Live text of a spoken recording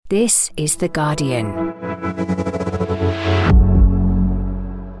This is The Guardian.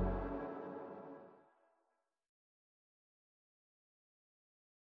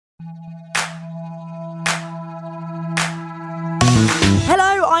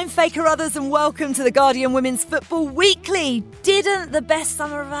 Hello, I'm Faye Carruthers and welcome to The Guardian Women's Football Weekly. Didn't the best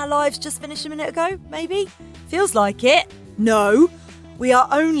summer of our lives just finish a minute ago, maybe? Feels like it. No. We are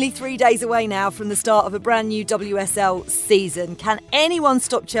only 3 days away now from the start of a brand new WSL season. Can anyone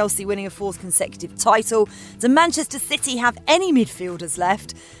stop Chelsea winning a fourth consecutive title? Do Manchester City have any midfielders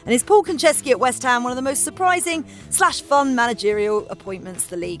left? And is Paul Konchesky at West Ham one of the most surprising / fun managerial appointments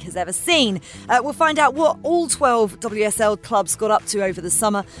the league has ever seen? We'll find out what all 12 WSL clubs got up to over the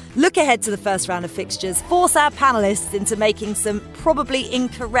summer, look ahead to the first round of fixtures, force our panellists into making some probably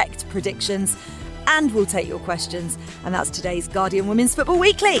incorrect predictions, and we'll take your questions. And that's today's Guardian Women's Football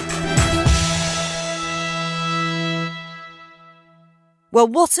Weekly. Well,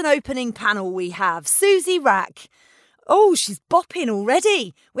 what an opening panel we have. Suzanne Wrack. Oh, she's bopping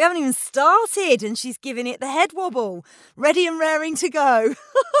already. We haven't even started and she's giving it the head wobble. Ready and raring to go.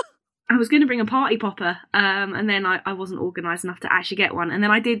 I was going to bring a party popper and then I wasn't organised enough to actually get one. And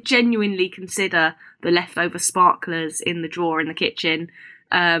then I did genuinely consider the leftover sparklers in the drawer in the kitchen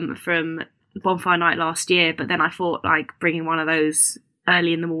from bonfire night last year, but then I thought like bringing one of those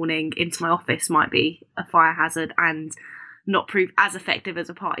early in the morning into my office might be a fire hazard and not prove as effective as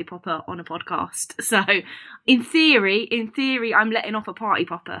a party popper on a podcast. So in theory, I'm letting off a party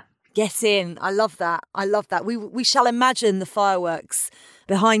popper. Get in. I love that. We shall imagine the fireworks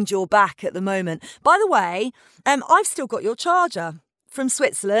behind your back at the moment. By the way, I've still got your charger from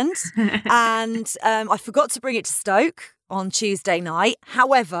Switzerland and I forgot to bring it to Stoke on Tuesday night.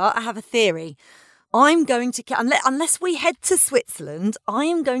 However, I have a theory. I'm going to, unless we head to Switzerland, I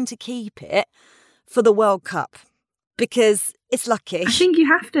am going to keep it for the World Cup because it's lucky. I think you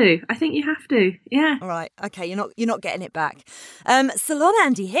have to. Yeah. All right. Okay. You're not getting it back. Ceylon,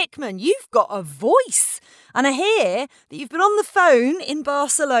 Andi, Hickman, you've got a voice. And I hear that you've been on the phone in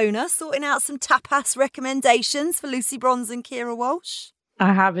Barcelona sorting out some tapas recommendations for Lucy Bronze and Kira Walsh.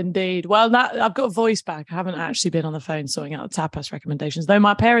 I have indeed. Well, I've got a voice back. I haven't actually been on the phone sorting out the tapas recommendations, though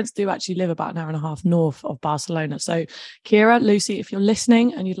my parents do actually live about an hour and a half north of Barcelona. So, Kira, Lucy, if you're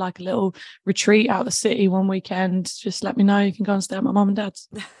listening and you'd like a little retreat out of the city one weekend, just let me know. You can go and stay at my mum and dad's.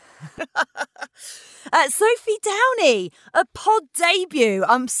 Sophie Downey, a pod debut.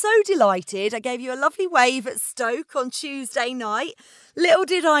 I'm so delighted. I gave you a lovely wave at Stoke on Tuesday night. Little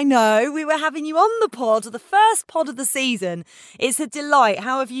did I know we were having you on the pod, the first pod of the season. It's a delight.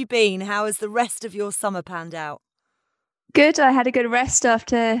 How have you been? How has the rest of your summer panned out? Good. I had a good rest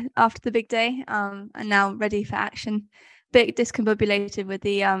after the big day, and now ready for action. Bit discombobulated with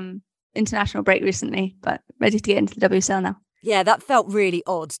the international break recently, but ready to get into the WSL now. Yeah, that felt really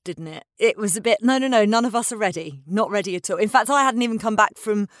odd, didn't it? It was a bit, no, none of us are ready. Not ready at all. In fact, I hadn't even come back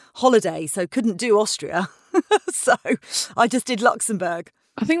from holiday, so couldn't do Austria. So I just did Luxembourg.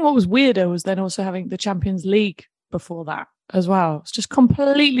 I think what was weirder was then also having the Champions League before that as well. It's just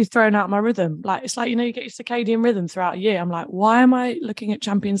completely thrown out my rhythm. Like, it's like, you get your circadian rhythm throughout a year. I'm like, why am I looking at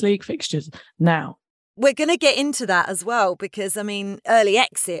Champions League fixtures now? We're going to get into that as well because, early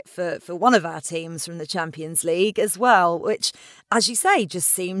exit for one of our teams from the Champions League as well, which, as you say, just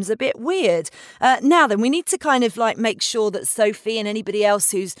seems a bit weird. Now then, we need to kind of make sure that Sophie and anybody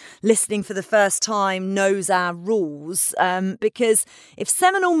else who's listening for the first time knows our rules, because if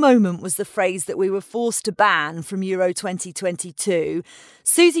seminal moment was the phrase that we were forced to ban from Euro 2022,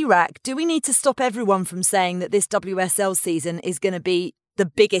 Suzanne Wrack, do we need to stop everyone from saying that this WSL season is going to be the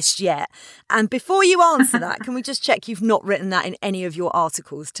biggest yet? And before you answer that, can we just check you've not written that in any of your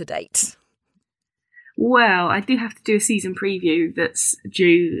articles to date? Well, I do have to do a season preview that's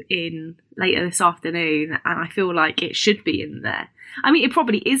due in later this afternoon, and I feel like it should be in there. It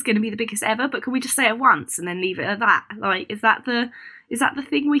probably is going to be the biggest ever, but can we just say it once and then leave it at that? Is that the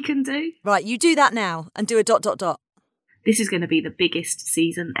thing we can do? Right, you do that now and do a ... This is going to be the biggest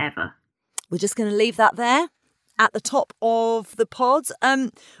season ever. We're just going to leave that there at the top of the pod.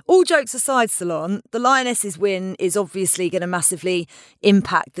 All jokes aside, Ceylon, the Lionesses' win is obviously going to massively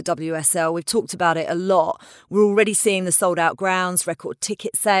impact the WSL. We've talked about it a lot. We're already seeing the sold-out grounds, record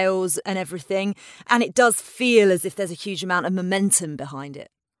ticket sales and everything. And it does feel as if there's a huge amount of momentum behind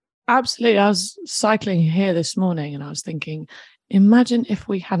it. Absolutely. I was cycling here this morning and I was thinking, imagine if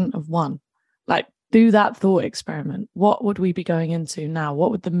we hadn't have won. Do that thought experiment. What would we be going into now?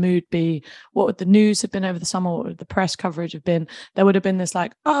 What would the mood be? What would the news have been over the summer? What would the press coverage have been? There would have been this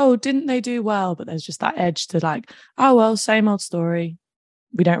oh, didn't they do well? But there's just that edge to oh, well, same old story.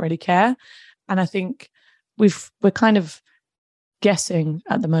 We don't really care. And I think we're kind of guessing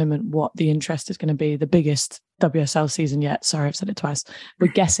at the moment what the interest is going to be. The biggest WSL season yet. Sorry, I've said it twice.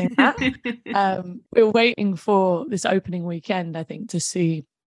 We're guessing that. We're waiting for this opening weekend, I think, to see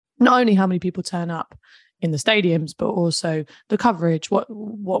not only how many people turn up in the stadiums, but also the coverage, what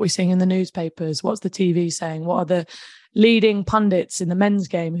we're seeing in the newspapers, what's the TV saying, what are the leading pundits in the men's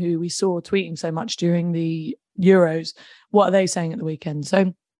game who we saw tweeting so much during the Euros, what are they saying at the weekend?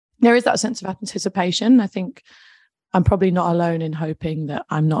 So there is that sense of anticipation. I think I'm probably not alone in hoping that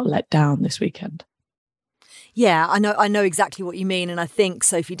I'm not let down this weekend. Yeah, I know exactly what you mean. And I think,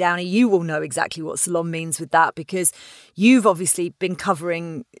 Sophie Downey, you will know exactly what Ceylon means with that, because you've obviously been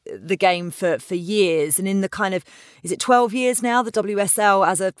covering the game for years. And in the kind of, is it 12 years now, the WSL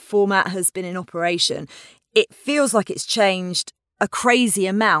as a format has been in operation? It feels like it's changed a crazy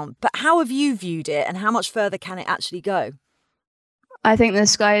amount. But how have you viewed it, and how much further can it actually go? I think the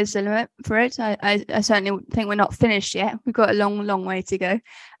sky is the limit for it. I certainly think we're not finished yet. We've got a long, long way to go.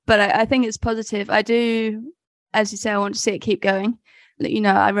 But I think it's positive. I do, as you say, I want to see it keep going. You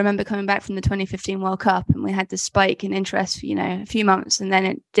know, I remember coming back from the 2015 World Cup and we had this spike in interest for, a few months, and then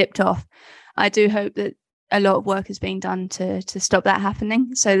it dipped off. I do hope that a lot of work is being done to stop that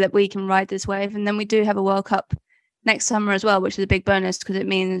happening so that we can ride this wave. And then we do have a World Cup next summer as well, which is a big bonus, because it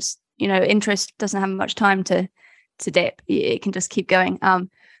means, interest doesn't have much time to dip. It can just keep going.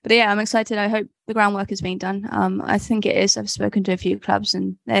 But yeah, I'm excited. I hope the groundwork is being done. I think it is. I've spoken to a few clubs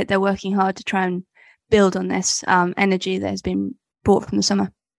and they're working hard to try and build on this energy that has been brought from the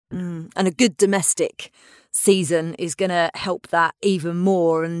summer. And a good domestic season is going to help that even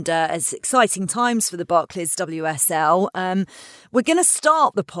more. And it's exciting times for the Barclays WSL. We're going to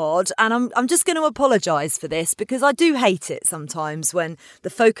start the pod, and I'm just going to apologise for this, because I do hate it sometimes when the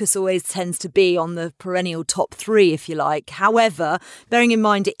focus always tends to be on the perennial top three, if you like. However, bearing in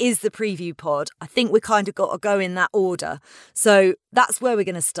mind it is the preview pod, I think we kind of got to go in that order. So that's where we're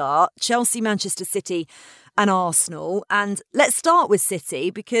going to start. Chelsea, Manchester City and Arsenal. And let's start with City,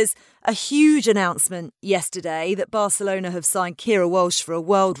 because a huge announcement yesterday that Barcelona have signed Keira Walsh for a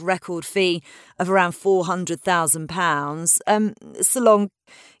world record fee of around £400,000. Ceylon,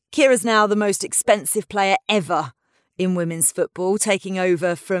 Keira's now the most expensive player ever in women's football, taking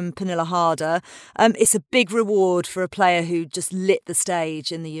over from Pernilla Harder. It's a big reward for a player who just lit the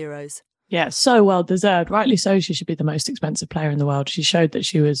stage in the Euros. Yeah, so well deserved. Rightly so, she should be the most expensive player in the world. She showed that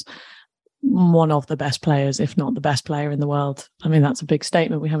she was one of the best players, if not the best player in the world. I mean, that's a big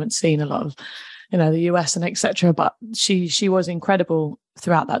statement. We haven't seen a lot of, the US and etc. But she was incredible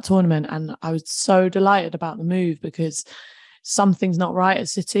throughout that tournament. And I was so delighted about the move, because something's not right at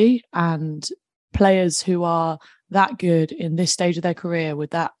City, and players who are that good in this stage of their career with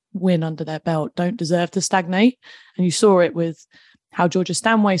that win under their belt don't deserve to stagnate. And you saw it with how Georgia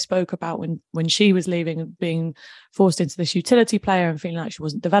Stanway spoke about when she was leaving and being forced into this utility player and feeling like she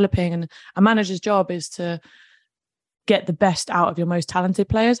wasn't developing. And a manager's job is to get the best out of your most talented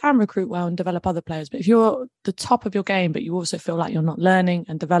players and recruit well and develop other players. But if you're the top of your game, but you also feel like you're not learning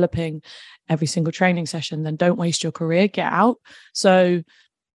and developing every single training session, then don't waste your career, get out. So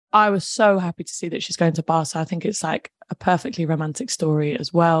I was so happy to see that she's going to Barca. I think it's like a perfectly romantic story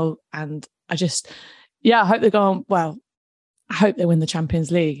as well. And I hope they go on well. I hope they win the Champions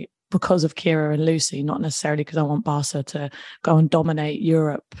League because of Keira and Lucy, not necessarily because I want Barca to go and dominate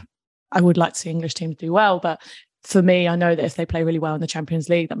Europe. I would like to see English teams do well, but for me, I know that if they play really well in the Champions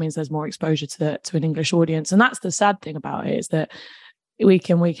League, that means there's more exposure to an English audience. And that's the sad thing about it, is that week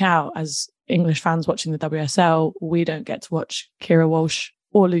in, week out, as English fans watching the WSL, we don't get to watch Keira Walsh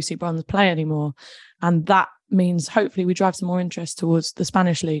or Lucy Bronze play anymore. And that means hopefully we drive some more interest towards the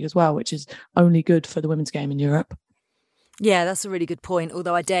Spanish league as well, which is only good for the women's game in Europe. Yeah, that's a really good point,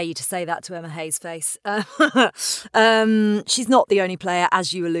 although I dare you to say that to Emma Hayes' face. She's not the only player,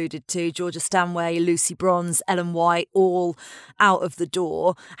 as you alluded to. Georgia Stanway, Lucy Bronze, Ellen White, all out of the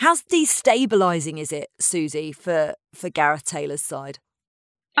door. How destabilising is it, Susie, for Gareth Taylor's side?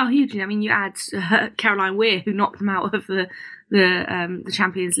 Oh, hugely. I mean, you add Caroline Weir, who knocked them out of the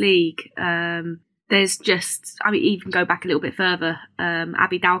Champions League. There's just, I mean, even go back a little bit further.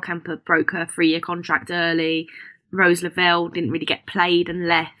 Abby Dalkamper broke her 3-year contract early. Rose Lavelle didn't really get played and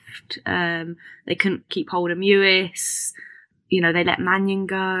left. They couldn't keep hold of Mewis. They let Mannion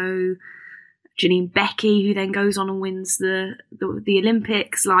go. Janine Becky, who then goes on and wins the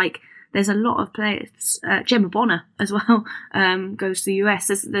Olympics. Like, there's a lot of players. Gemma Bonner as well goes to the US.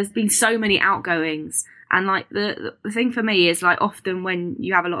 There's been so many outgoings. And like the thing for me is, like, often when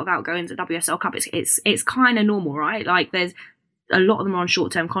you have a lot of outgoings at WSL Cup, it's kind of normal, right? Like, there's a lot of them are on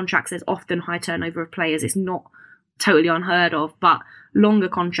short-term contracts. There's often high turnover of players. It's not totally unheard of, but longer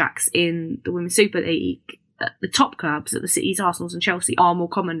contracts in the Women's Super League the top clubs, at the Cities, Arsenals and Chelsea, are more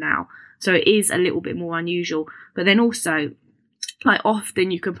common now. So it is a little bit more unusual. But then also, like,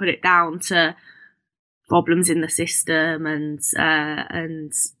 often you can put it down to problems in the system and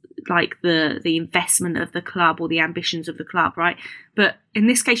like the investment of the club or the ambitions of the club, right? But in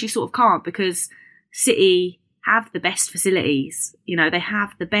this case, you sort of can't, because City have the best facilities. You know, they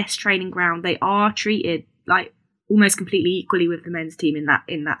have the best training ground. They are treated like almost completely equally with the men's team in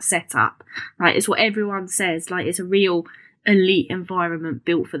that setup. Like, it's what everyone says. Like, it's a real elite environment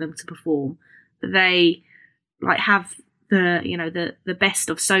built for them to perform. They like have the best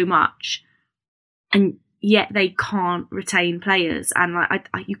of so much, and yet they can't retain players. And like,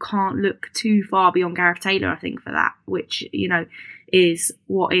 you can't look too far beyond Gareth Taylor, I think, for that, which, you know, is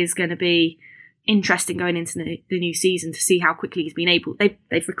what is going to be interesting going into the new season, to see how quickly he's been able.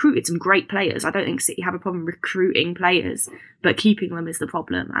 They've recruited some great players. I don't think City have a problem recruiting players, but keeping them is the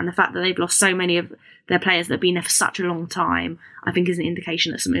problem. And the fact that they've lost so many of their players that have been there for such a long time, I think, is an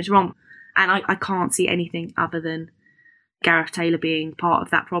indication that something is wrong. And I can't see anything other than Gareth Taylor being part of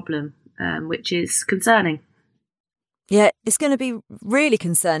that problem, which is concerning. Yeah, it's going to be really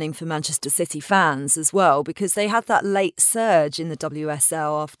concerning for Manchester City fans as well, because they had that late surge in the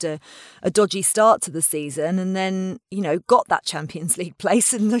WSL after a dodgy start to the season, and then, you know, got that Champions League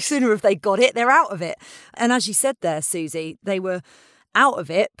place, and no sooner have they got it, they're out of it. And as you said there, Susie, they were out of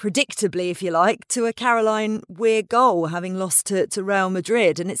it, predictably, if you like, to a Caroline Weir goal, having lost to Real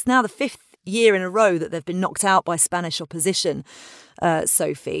Madrid. And it's now the 5th year in a row that they've been knocked out by Spanish opposition,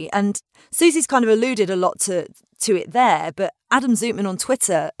 Sophie. And Susie's kind of alluded a lot to it there, but Adam Zootman on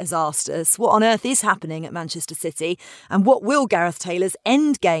Twitter has asked us what on earth is happening at Manchester City, and what will Gareth Taylor's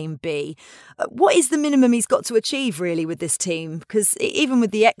end game be? What is the minimum he's got to achieve really with this team? Because even with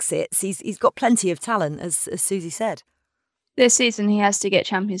the exits, he's got plenty of talent, as Susie said. This season he has to get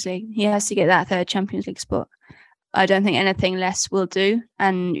Champions League. He has to get that 3rd Champions League spot. I don't think anything less will do,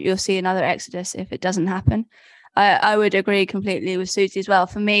 and you'll see another exodus if it doesn't happen. I would agree completely with Susie as well.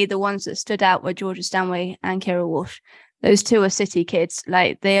 For me, the ones that stood out were Georgia Stanway and Kira Walsh. Those two are City kids.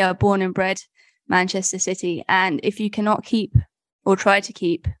 Like, they are born and bred Manchester City. And if you cannot keep, or try to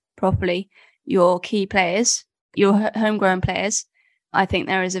keep properly, your key players, your homegrown players, I think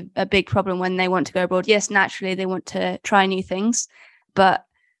there is a big problem when they want to go abroad. Yes, naturally, they want to try new things, but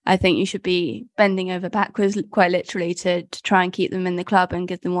I think you should be bending over backwards, quite literally, to try and keep them in the club and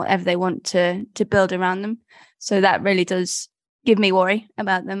give them whatever they want to build around them. So that really does give me worry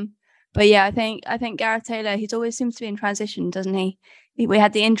about them. But yeah, I think Gareth Taylor, he always seems to be in transition, doesn't he? We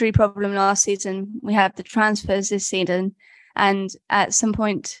had the injury problem last season. We have the transfers this season. And at some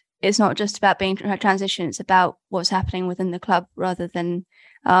point, it's not just about being a transition. It's about what's happening within the club, rather than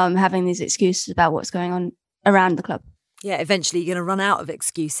having these excuses about what's going on around the club. Yeah, eventually you're going to run out of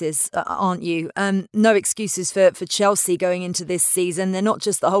excuses, aren't you? No excuses for Chelsea going into this season. They're not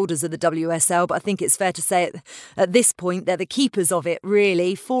just the holders of the WSL, but I think it's fair to say at this point they're the keepers of it,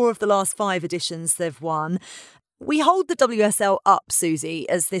 really. 4 of the last 5 editions they've won. We hold the WSL up, Susie,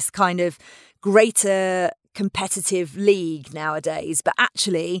 as this kind of greater competitive league nowadays. But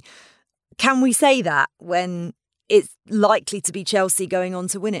actually, can we say that when it's likely to be Chelsea going on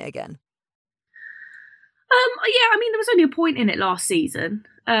to win it again? Yeah, I mean, there was only a point in it last season.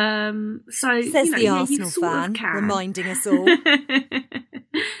 So says the Arsenal you fan, reminding us all.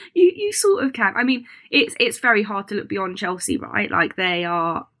 you sort of can. I mean, it's very hard to look beyond Chelsea, right? Like, they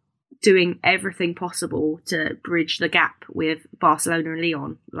are doing everything possible to bridge the gap with Barcelona and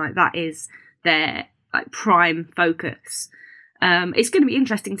Lyon. Like, that is their prime focus. It's going to be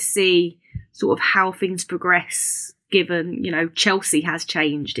interesting to see sort of how things progress, given, Chelsea has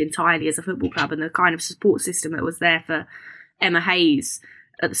changed entirely as a football club, and the kind of support system that was there for Emma Hayes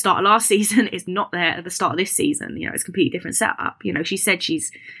at the start of last season is not there at the start of this season. It's a completely different setup. She said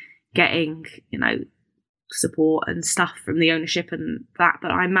she's getting, support and stuff from the ownership and that,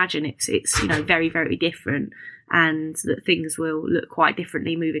 but I imagine it's very, very different, and that things will look quite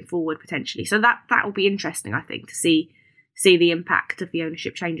differently moving forward potentially. So that will be interesting, I think, to see the impact of the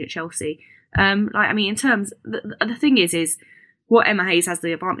ownership change at Chelsea. In terms, the thing is what Emma Hayes has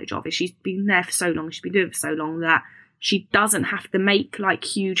the advantage of is she's been there for so long, she's been doing it for so long, that she doesn't have to make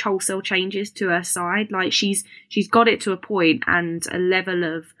huge wholesale changes to her side. She's got it to a point and a level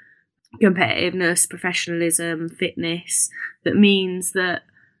of competitiveness, professionalism, fitness, that means that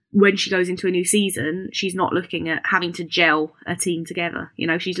when she goes into a new season, she's not looking at having to gel a team together.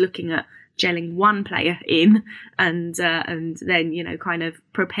 She's looking at gelling one player in and then, kind of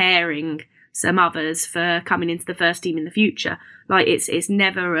preparing some others for coming into the first team in the future. It's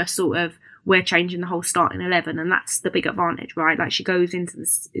never a sort of, we're changing the whole starting 11, and that's the big advantage, right? She goes into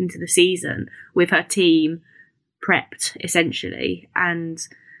the season with her team prepped essentially and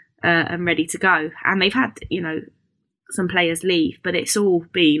ready to go. And they've had, some players leave, but it's all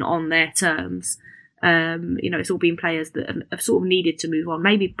been on their terms. It's all been players that have sort of needed to move on.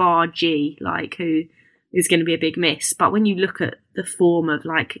 Maybe bar G, who is going to be a big miss. But when you look at the form of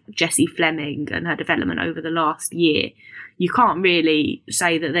Jessie Fleming and her development over the last year, you can't really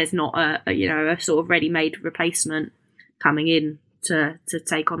say that there's not a sort of ready-made replacement coming in to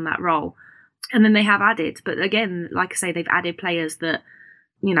take on that role. And then they have added, but again, like I say, they've added players that,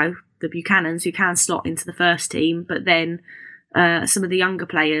 the Buchanans who can slot into the first team, but then some of the younger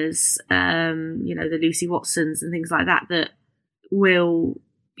players, the Lucy Watsons and things like that will,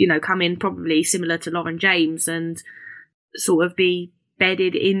 come in probably similar to Lauren James and sort of be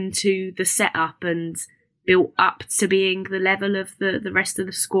bedded into the setup and built up to being the level of the rest of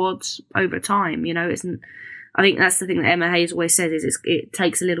the squad over time. I think that's the thing that Emma Hayes always says is it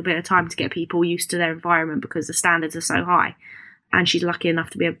takes a little bit of time to get people used to their environment because the standards are so high. And she's lucky enough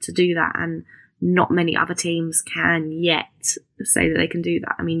to be able to do that. And not many other teams can yet say that they can do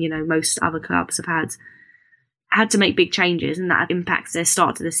that. I mean, most other clubs have had to make big changes, and that impacts their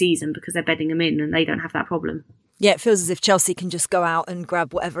start to the season because they're bedding them in and they don't have that problem. Yeah, it feels as if Chelsea can just go out and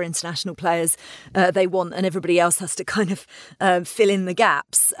grab whatever international players they want and everybody else has to kind of fill in the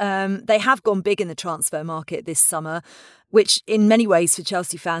gaps. They have gone big in the transfer market this summer, which in many ways for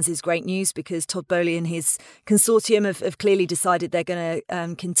Chelsea fans is great news because Todd Boehly and his consortium have clearly decided they're going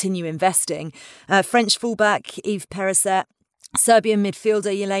to continue investing. French fullback Yves Perisset, Serbian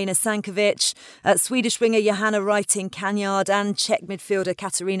midfielder Jelena Sankovic, Swedish winger Johanna Reiting-Kanyard and Czech midfielder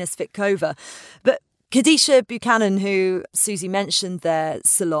Katarina Svitkova. But Kadisha Buchanan, who Susie mentioned there,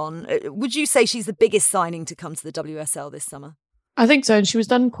 Ceylon, would you say she's the biggest signing to come to the WSL this summer? I think so, and she was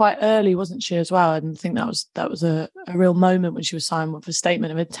done quite early, wasn't she, as well? And I think that was a real moment when she was signed with a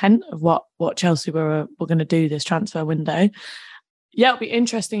statement of intent of what Chelsea were going to do this transfer window. Yeah, it'll be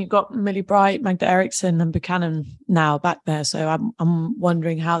interesting. You've got Millie Bright, Magda Eriksson and Buchanan now back there, so I'm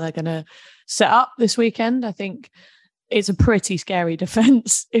wondering how they're going to set up this weekend. I think it's a pretty scary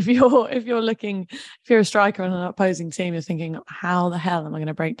defence. If you're a striker on an opposing team, you're thinking, how the hell am I going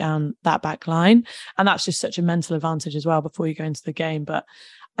to break down that back line? And that's just such a mental advantage as well before you go into the game. But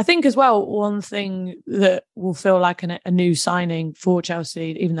I think as well, one thing that will feel like a new signing for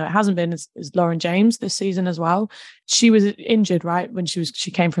Chelsea, even though it hasn't been, is Lauren James this season as well. She was injured, right, when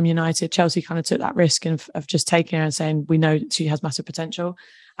she came from United. Chelsea kind of took that risk of just taking her and saying, we know that she has massive potential.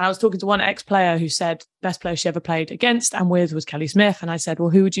 And I was talking to one ex-player who said best player she ever played against and with was Kelly Smith. And I said, well,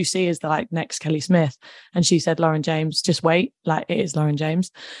 who would you see as the next Kelly Smith? And she said, Lauren James. Just wait, it is Lauren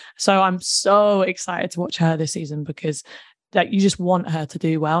James. So I'm so excited to watch her this season because you just want her to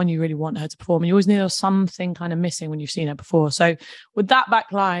do well and you really want her to perform. And you always know there's something kind of missing when you've seen her before. So with that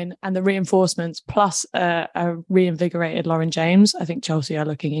back line and the reinforcements plus a reinvigorated Lauren James, I think Chelsea are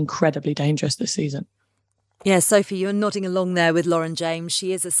looking incredibly dangerous this season. Yeah, Sophie, you're nodding along there with Lauren James.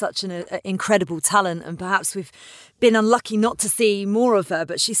 She is such an incredible talent and perhaps we've been unlucky not to see more of her,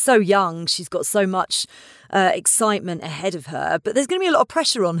 but she's so young. She's got so much excitement ahead of her, but there's going to be a lot of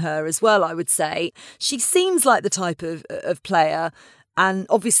pressure on her as well, I would say. She seems like the type of player, and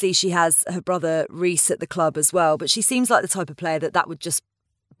obviously she has her brother Reece at the club as well, but she seems like the type of player that would just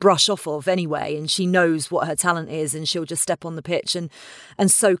brush off of anyway, and she knows what her talent is and she'll just step on the pitch and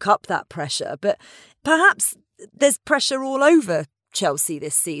soak up that pressure. But perhaps there's pressure all over Chelsea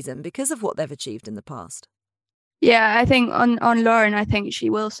this season because of what they've achieved in the past. Yeah, I think on Lauren, I think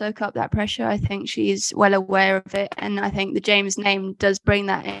she will soak up that pressure. I think she's well aware of it. And I think the James name does bring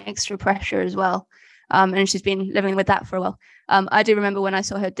that extra pressure as well. And she's been living with that for a while. I do remember when I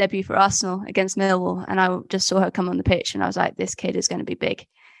saw her debut for Arsenal against Millwall and I just saw her come on the pitch and I was like, this kid is going to be big.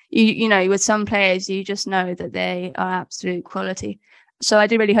 You know, with some players, you just know that they are absolute quality. So I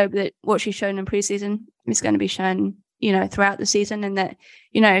do really hope that what she's shown in pre-season is going to be shown, throughout the season, and that,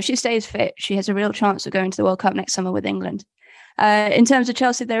 if she stays fit, she has a real chance of going to the World Cup next summer with England. In terms of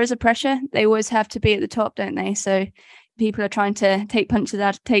Chelsea, there is a pressure. They always have to be at the top, don't they? So people are trying to take punches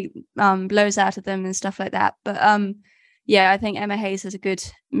out, take blows out of them and stuff like that. But I think Emma Hayes is a good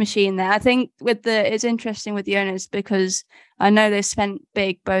machine there. I think it's interesting with the owners because I know they've spent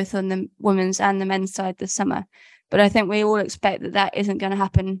big both on the women's and the men's side this summer. But I think we all expect that isn't going to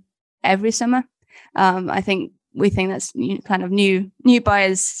happen every summer. I think we think that's kind of new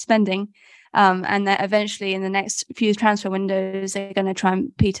buyers spending, and that eventually in the next few transfer windows they're going to try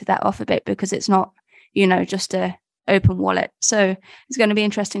and peter that off a bit because it's not, just a open wallet. So it's going to be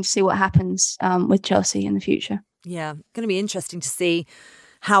interesting to see what happens with Chelsea in the future. Yeah, going to be interesting to see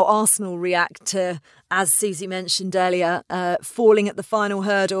how Arsenal react to, as Susie mentioned earlier, falling at the final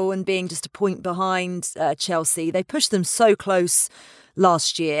hurdle and being just a point behind Chelsea. They pushed them so close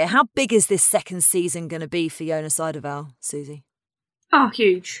last year. How big is this second season going to be for Jonas Eidevall, Susie? Oh,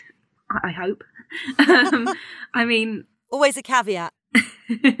 huge. I hope. I mean... Always a caveat.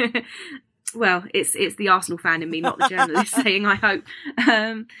 Well, it's the Arsenal fan in me, not the journalist, saying I hope.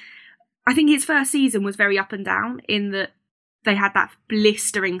 I think his first season was very up and down in that they had that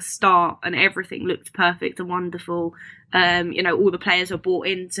blistering start and everything looked perfect and wonderful. All the players were bought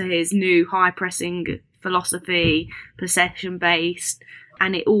into his new high-pressing philosophy, possession-based,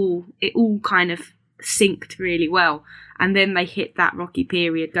 and it all kind of synced really well. And then they hit that rocky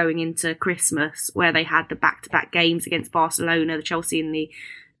period going into Christmas where they had the back-to-back games against Barcelona, the Chelsea in the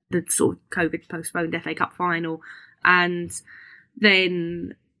sort of COVID-postponed FA Cup final, and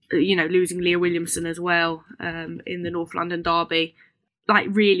then, losing Leah Williamson as well in the North London derby, like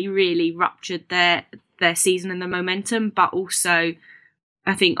really, really ruptured their season and the momentum. But also,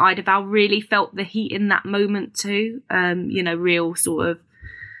 I think Eidevall really felt the heat in that moment too. Real sort of,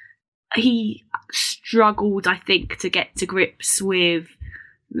 he struggled, I think, to get to grips with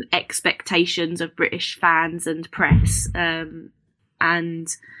expectations of British fans and press,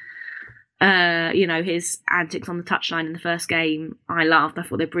 his antics on the touchline in the first game, I laughed. I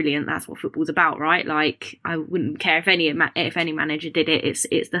thought they're brilliant. That's what football's about, right? Like, I wouldn't care if any manager did it.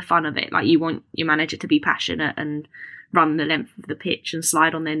 It's the fun of it. Like, you want your manager to be passionate and run the length of the pitch and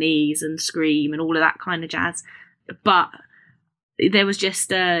slide on their knees and scream and all of that kind of jazz. But there was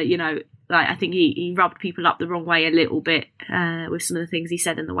just, I think he rubbed people up the wrong way a little bit with some of the things he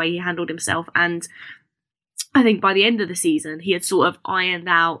said and the way he handled himself. And I think by the end of the season, he had sort of ironed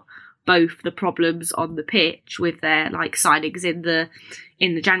out both the problems on the pitch with their signings in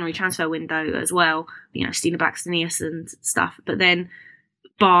the January transfer window as well, Stina Blackstenius and stuff. But then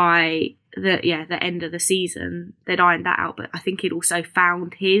by the end of the season, they'd ironed that out. But I think he'd also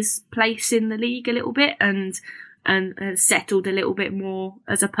found his place in the league a little bit and settled a little bit more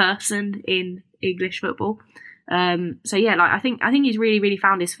as a person in English football. I think he's really, really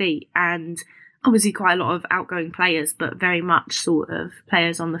found his feet, and obviously quite a lot of outgoing players, but very much sort of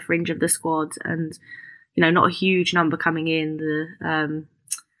players on the fringe of the squad, and not a huge number coming in. The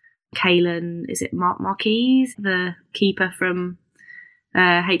Ceylon, is it Marquise, the keeper from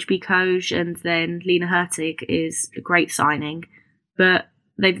HB Koj, and then Lena Hurtig is a great signing, but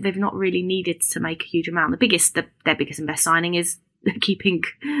they've not really needed to make a huge amount. Their biggest and best signing is keeping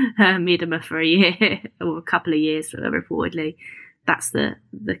Miedema for a year or a couple of years, reportedly. That's the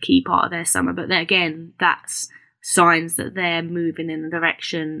key part of their summer. But then again, that's signs that they're moving in the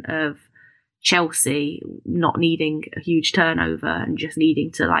direction of Chelsea not needing a huge turnover and just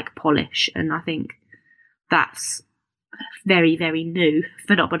needing to polish. And I think that's very, very new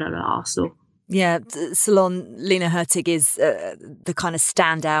phenomenon at Arsenal. Yeah, Ceylon, Lena Hurtig is the kind of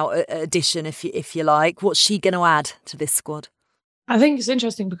standout addition, if you like. What's she going to add to this squad? I think it's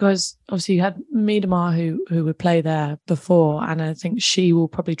interesting because obviously you had Miedema who would play there before, and I think she will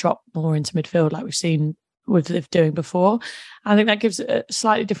probably drop more into midfield like we've seen with Liv doing before. I think that gives a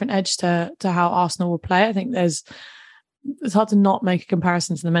slightly different edge to how Arsenal will play. I think it's hard to not make a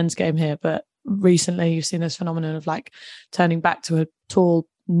comparison to the men's game here, but recently you've seen this phenomenon of turning back to a tall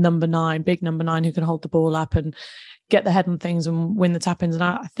number 9, big number 9 who can hold the ball up and get the head on things and win the tap-ins. And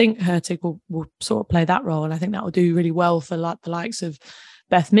I think Hurtig will sort of play that role. And I think that will do really well for the likes of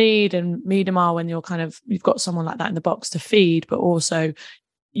Beth Mead and Miedema when you've got someone like that in the box to feed, but also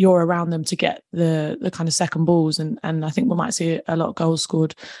you're around them to get the kind of second balls. And I think we might see a lot of goals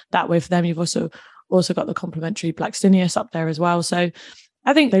scored that way for them. You've also got the complementary Blackstenius up there as well. So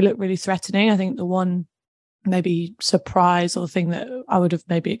I think they look really threatening. I think the one maybe surprise or thing that I would have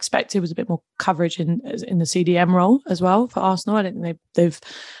maybe expected was a bit more coverage in the CDM role as well for Arsenal. I don't think they've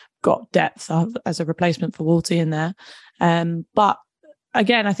got depth as a replacement for Walty in there. But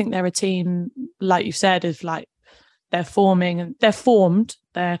again, I think they're a team, like you said, is they're formed.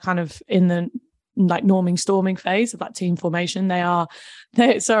 They're kind of in the norming storming phase of that team formation.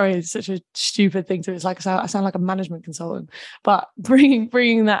 Sorry, it's such a stupid thing to. It's I sound like a management consultant, but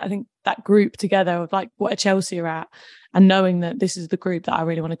bringing that, I think, that group together of what a Chelsea are at, and knowing that this is the group that I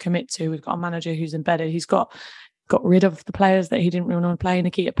really want to commit to. We've got a manager who's embedded. He's got rid of the players that he didn't really want to play.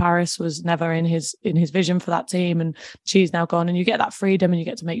 Nikita Paris was never in his vision for that team, and she's now gone. And you get that freedom, and you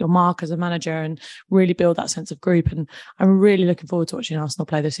get to make your mark as a manager and really build that sense of group. And I'm really looking forward to watching Arsenal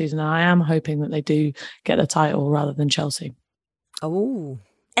play this season. And I am hoping that they do get the title rather than Chelsea. Oh,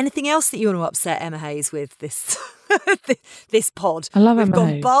 anything else that you want to upset Emma Hayes with this this pod. I love We've Emma gone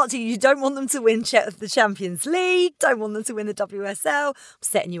Hayes. Barty. You don't want them to win the Champions League. Don't want them to win the WSL. I'm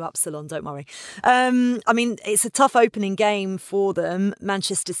setting you up, Ceylon. Don't worry. I mean, it's a tough opening game for them.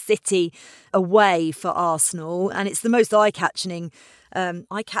 Manchester City away for Arsenal, and it's the most eye-catching.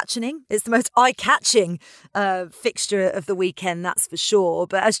 It's the most eye-catching fixture of the weekend, that's for sure.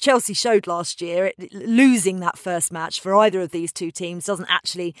 But as Chelsea showed last year, losing that first match for either of these two teams doesn't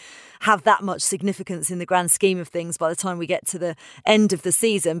actually have that much significance in the grand scheme of things by the time we get to the end of the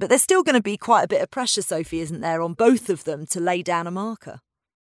season. But there's still going to be quite a bit of pressure, Sophie, isn't there, on both of them to lay down a marker?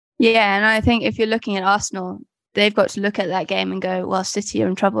 Yeah, and I think if you're looking at Arsenal, they've got to look at that game and go, well, City are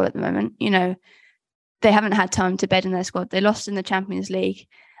in trouble at the moment. You know, they haven't had time to bed in their squad. They lost in the Champions League.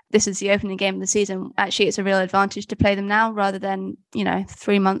 This is the opening game of the season. Actually, it's a real advantage to play them now rather than,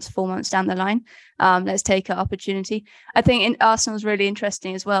 3 months, 4 months down the line. Let's take our opportunity. I think Arsenal's really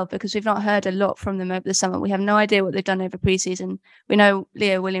interesting as well because we've not heard a lot from them over the summer. We have no idea what they've done over pre-season. We know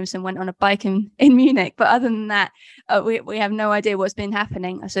Leo Williamson went on a bike in Munich, but other than that, we have no idea what's been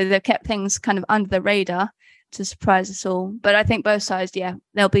happening. So they've kept things kind of under the radar to surprise us all. But I think both sides,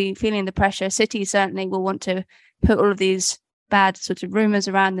 they'll be feeling the pressure. City certainly will want to put all of these bad sort of rumours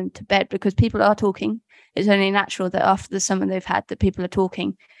around them to bed because people are talking. It's only natural that after the summer they've had that people are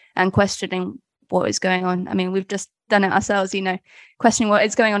talking and questioning what is going on. I mean, we've just done it ourselves, questioning what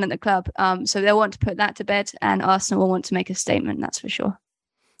is going on at the club. So they'll want to put that to bed and Arsenal will want to make a statement, that's for sure.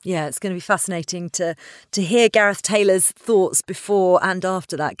 Yeah, it's going to be fascinating to hear Gareth Taylor's thoughts before and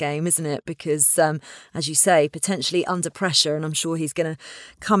after that game, isn't it? Because, as you say, potentially under pressure, and I'm sure he's going to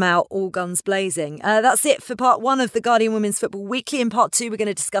come out all guns blazing. That's it for part one of the Guardian Women's Football Weekly. In part two, we're going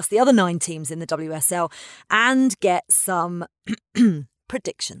to discuss the other 9 teams in the WSL and get some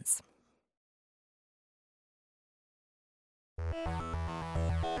predictions.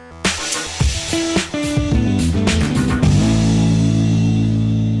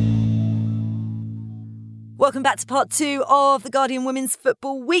 Welcome back to part 2 of the Guardian Women's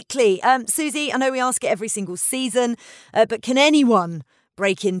Football Weekly. Susie, I know we ask it every single season, but can anyone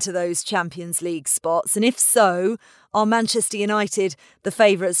break into those Champions League spots? And if so, are Manchester United the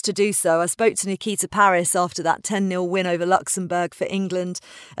favourites to do so? I spoke to Nikita Parris after that 10-0 win over Luxembourg for England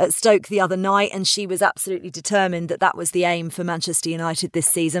at Stoke the other night, and she was absolutely determined that that was the aim for Manchester United this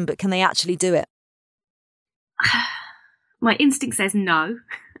season. But can they actually do it? My instinct says no.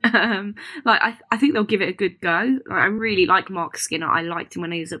 I think they'll give it a good go. I really like Mark Skinner. I liked him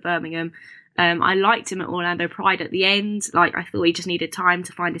when he was at Birmingham. I liked him at Orlando Pride at the end. I thought he just needed time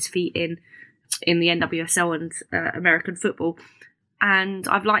to find his feet in the NWSL and American football. And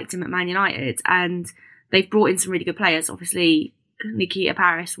I've liked him at Man United. And they've brought in some really good players. Obviously, Nikita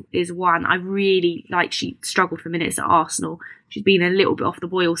Parris is one. I really like. She struggled for minutes at Arsenal. She's been a little bit off the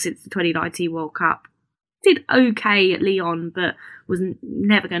boil since the 2019 World Cup. Did okay at Lyon, but was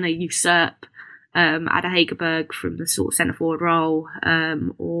never going to usurp Ada Hegerberg from the sort of centre forward role,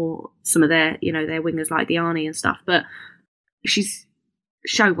 or some of their wingers like Downey and stuff. But she's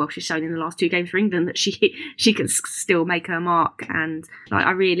shown in the last 2 games for England that she can still make her mark. And I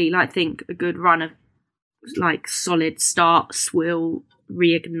really think a good run of solid starts will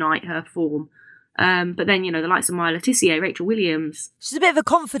reignite her form. But then the likes of Maya Letitia, Rachel Williams. She's a bit of a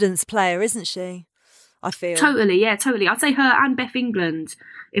confidence player, isn't she? I feel. Totally. I'd say her and Beth England,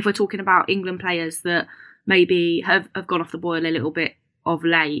 if we're talking about England players that maybe have gone off the boil a little bit of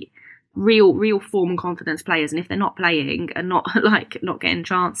late. Real form and confidence players. And if they're not playing and not getting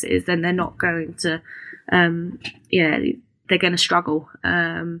chances, then they're not going to, they're going to struggle.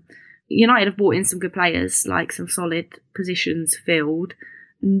 United have brought in some good players, like some solid positions filled,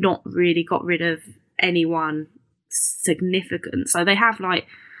 not really got rid of anyone significant. So they have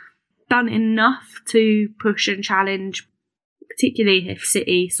done enough to push and challenge, particularly if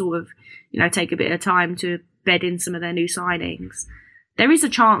City sort of, take a bit of time to bed in some of their new signings. There is a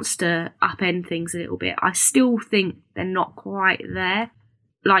chance to upend things a little bit. I still think they're not quite there.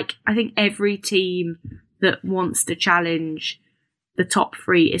 I think every team that wants to challenge the top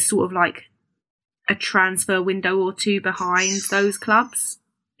 3 is sort of a transfer window or 2 behind those clubs,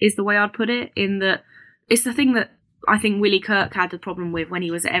 is the way I'd put it, in that it's the thing that I think Willie Kirk had a problem with when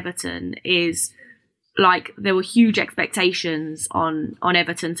he was at Everton is there were huge expectations on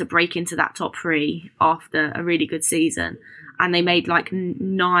Everton to break into that top 3 after a really good season. And they made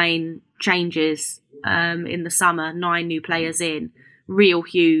 9 changes in the summer, 9 new players in, real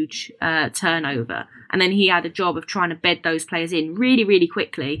huge turnover. And then he had a job of trying to bed those players in really, really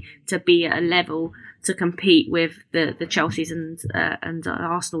quickly to be at a level to compete with the Chelseas and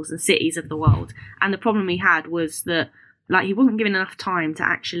Arsenals and Cities of the world. And the problem he had was that he wasn't given enough time to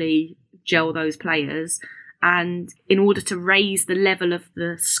actually gel those players. And in order to raise the level of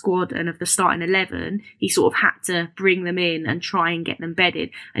the squad and of the starting 11, he sort of had to bring them in and try and get them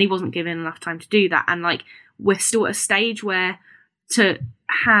bedded. And he wasn't given enough time to do that. And like, we're still at a stage where to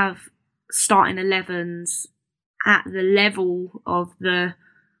have starting 11s at the level of the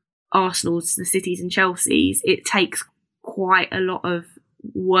Arsenals, the Cities and Chelseas, it takes quite a lot of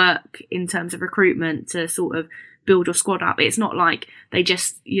work in terms of recruitment to sort of build your squad up. It's not like they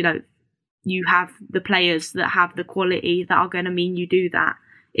just, you have the players that have the quality that are going to mean you do that.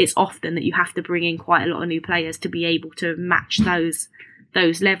 It's often that you have to bring in quite a lot of new players to be able to match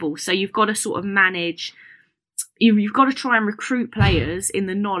those levels. So you've got to sort of manage, you've got to try and recruit players in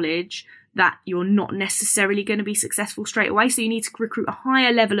the knowledge that you're not necessarily going to be successful straight away. So you need to recruit a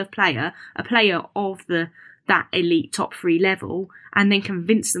higher level of player, a player of that elite top 3 level, and then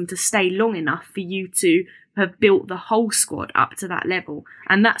convince them to stay long enough for you to have built the whole squad up to that level.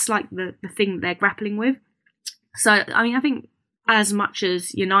 And that's like the thing that they're grappling with. So, I mean, I think as much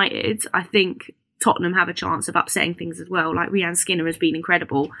as United, I think Tottenham have a chance of upsetting things as well. Like, Rhian Skinner has been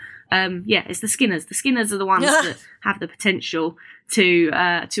incredible. It's the Skinners. The Skinners are the ones that have the potential to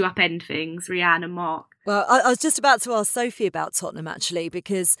upend things, Rhian and Mark. Well, I was just about to ask Sophie about Tottenham, actually,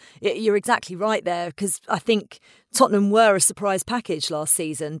 because you're exactly right there, because I think Tottenham were a surprise package last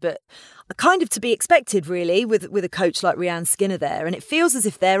season, but kind of to be expected, really, with a coach like Rhian Skinner there. And it feels as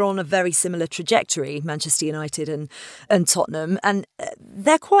if they're on a very similar trajectory, Manchester United and Tottenham. And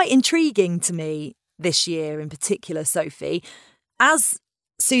they're quite intriguing to me this year in particular, Sophie. As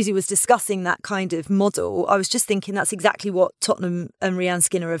Susie was discussing that kind of model, I was just thinking that's exactly what Tottenham and Rhian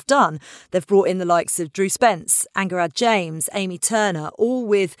Skinner have done. They've brought in the likes of Drew Spence, Angarad James, Amy Turner, all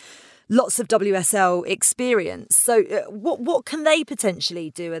with lots of WSL experience. So what can they potentially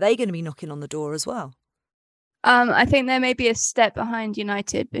do? Are they going to be knocking on the door as well? I think they may be a step behind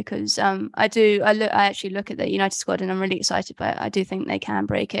United, because I actually look at the United squad and I'm really excited by it. I do think they can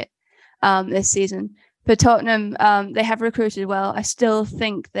break it this season. For Tottenham, they have recruited well. I still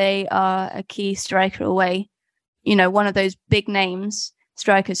think they are a key striker away. One of those big names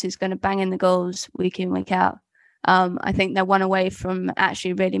strikers who's going to bang in the goals week in, week out. I think they're one away from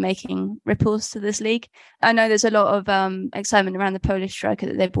actually really making ripples to this league. I know there's a lot of excitement around the Polish striker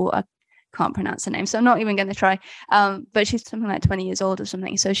that they bought. I can't pronounce her name, so I'm not even going to try. But she's something like 20 years old or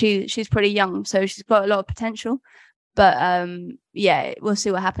something. So she's pretty young. So she's got a lot of potential. But we'll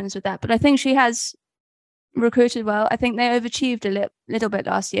see what happens with that. But I think she has recruited well. I think they overachieved a little bit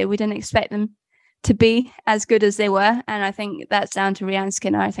last year. We didn't expect them to be as good as they were. And I think that's down to Rhian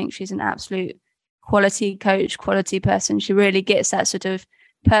Skinner. I think she's an absolute quality coach, quality person. She really gets that sort of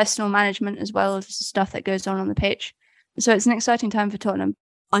personal management as well as the stuff that goes on the pitch. So it's an exciting time for Tottenham.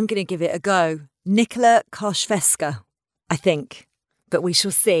 I'm going to give it a go. Nicola Karszewska, I think. But we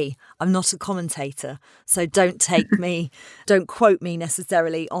shall see. I'm not a commentator, so don't quote me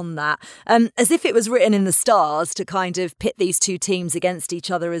necessarily on that. As if it was written in the stars to kind of pit these two teams against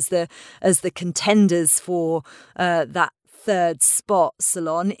each other as the contenders for that third spot,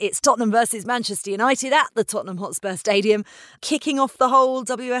 Ceylon. It's Tottenham versus Manchester United at the Tottenham Hotspur Stadium, kicking off the whole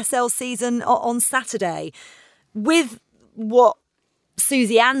WSL season on Saturday. With what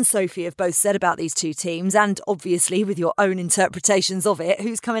Susie and Sophie have both said about these two teams, and obviously with your own interpretations of it,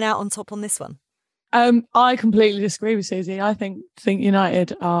 who's coming out on top on this one? I completely disagree with Susie. I think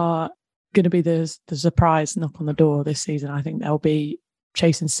United are going to be the surprise knock on the door this season. I think they'll be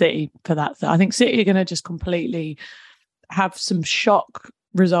chasing City for that. I think City are going to just completely have some shock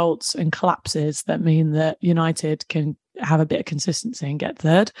results and collapses that mean that United can have a bit of consistency and get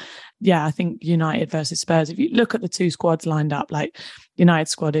third. Yeah, I think United versus Spurs, if you look at the two squads lined up, like United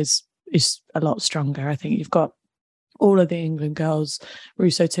squad is a lot stronger. I think you've got all of the England girls,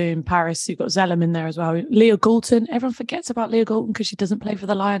 Russo too in Paris. You've got Zellum in there as well. Leah Galton, everyone forgets about Leah Galton because she doesn't play for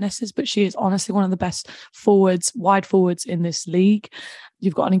the Lionesses, but she is honestly one of the best wide forwards in this league.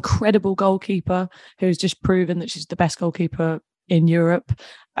 You've got an incredible goalkeeper who's just proven that she's the best goalkeeper in Europe,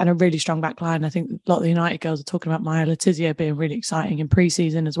 and a really strong back line. I think a lot of the United girls are talking about Maya Letizia being really exciting in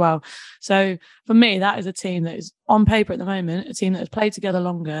pre-season as well. So for me, that is a team that is on paper at the moment, a team that has played together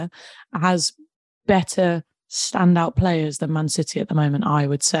longer, has better standout players than Man City at the moment, I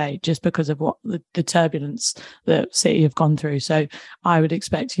would say, just because of what the turbulence that City have gone through. So I would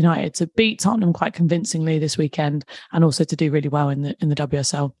expect United to beat Tottenham quite convincingly this weekend, and also to do really well in the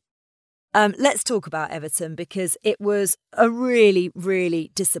WSL. Let's talk about Everton, because it was a really,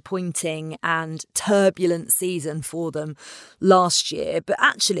 really disappointing and turbulent season for them last year. But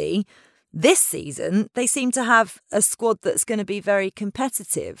actually, this season, they seem to have a squad that's going to be very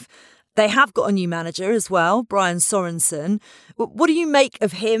competitive. They have got a new manager as well, Brian Sorensen. What do you make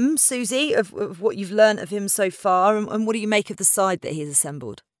of him, Susie, of what you've learnt of him so far, and what do you make of the side that he's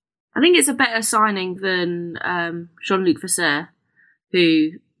assembled? I think it's a better signing than Jean-Luc Vasseur,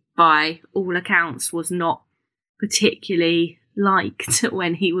 who, by all accounts, was not particularly liked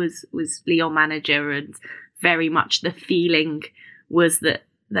when he was Lyon manager, and very much the feeling was that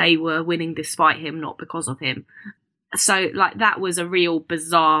they were winning despite him, not because of him. So, that was a real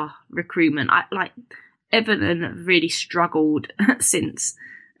bizarre recruitment. Everton have really struggled since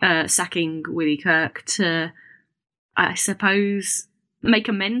sacking Willie Kirk to, I suppose, make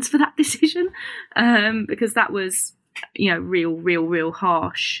amends for that decision, because that was, real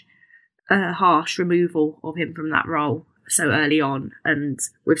harsh removal of him from that role so early on, and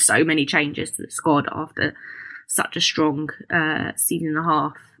with so many changes to the squad after such a strong season and a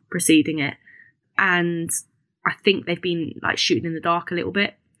half preceding it. And I think they've been shooting in the dark a little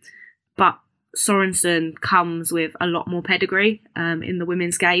bit, but Sorensen comes with a lot more pedigree in the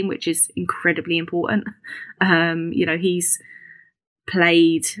women's game, which is incredibly important. He's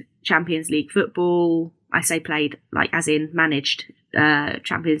played Champions League football. I say played, as in managed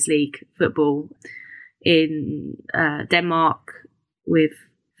Champions League football in Denmark with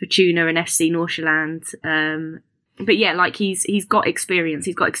Fortuna and FC Nordsjælland. But yeah, he's got experience.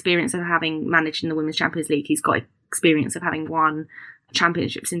 He's got experience of having managed in the Women's Champions League. He's got experience of having won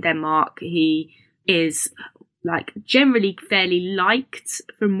championships in Denmark. He is generally fairly liked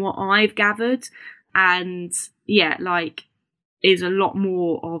from what I've gathered. And yeah, is a lot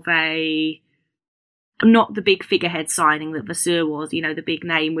more of a, not the big figurehead signing that Vasseur was, the big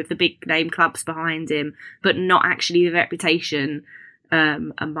name with the big name clubs behind him, but not actually the reputation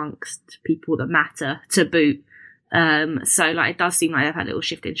amongst people that matter to boot. So it does seem like they've had a little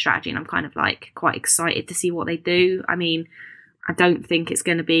shift in strategy, and I'm kind of quite excited to see what they do. I mean, I don't think it's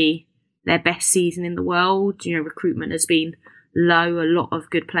going to be their best season in the world. Recruitment has been low. A lot of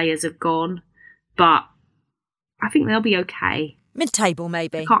good players have gone, but I think they'll be okay. Mid-table,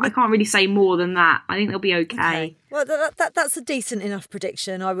 maybe. I can't really say more than that. I think they'll be okay. Well, that's a decent enough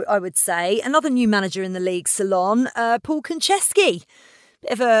prediction, I would say. Another new manager in the league, Ceylon, Paul Konchesky.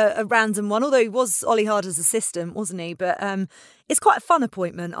 Bit of a random one, although he was Ollie Harder's assistant, wasn't he? But it's quite a fun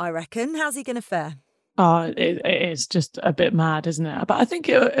appointment, I reckon. How's he going to fare? Oh, it is just a bit mad, isn't it? But I think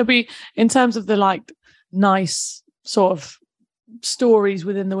it'll be, in terms of the nice sort of stories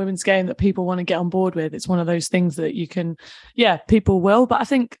within the women's game that people want to get on board with, it's one of those things that you can, people will. But I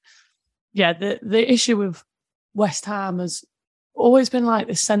think, the issue with West Ham has always been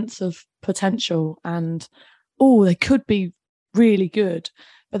this sense of potential and, they could be really good,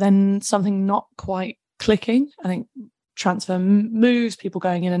 but then something not quite clicking. I think transfer moves, people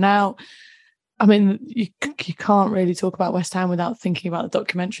going in and out. I mean, you can't really talk about West Ham without thinking about the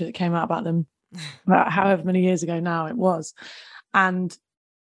documentary that came out about them about however many years ago now it was. And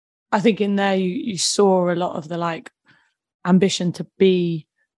I think in there you saw a lot of the ambition to be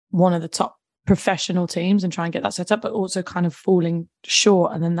one of the top professional teams and try and get that set up, but also kind of falling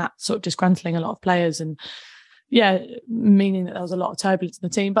short, and then that sort of disgruntling a lot of players, and meaning that there was a lot of turbulence in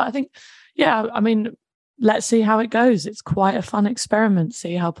the team. But I think, I mean, let's see how it goes. It's quite a fun experiment,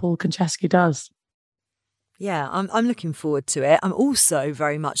 see how Paul Konchesky does. Yeah, I'm looking forward to it. I'm also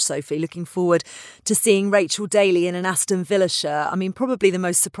very much, Sophie, looking forward to seeing Rachel Daly in an Aston Villa shirt. I mean, probably the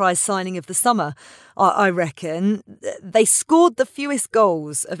most surprise signing of the summer, I reckon. They scored the fewest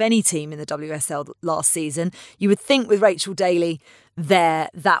goals of any team in the WSL last season. You would think with Rachel Daly there,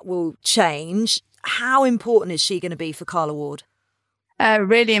 that will change. How important is she going to be for Carla Ward?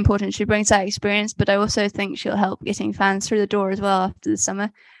 Really important. She brings that experience, but I also think she'll help getting fans through the door as well after the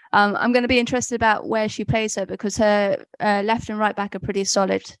summer. I'm going to be interested about where she plays her, because her left and right back are pretty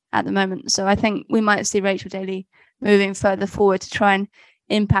solid at the moment. So I think we might see Rachel Daly moving further forward to try and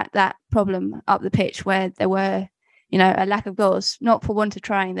impact that problem up the pitch where there were, a lack of goals. Not for want of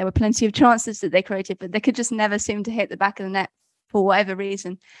trying. There were plenty of chances that they created, but they could just never seem to hit the back of the net for whatever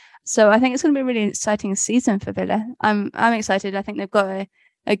reason. So I think it's going to be a really exciting season for Villa. I'm excited. I think they've got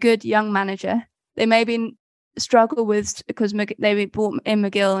a good young manager. They maybe struggle with, because they brought in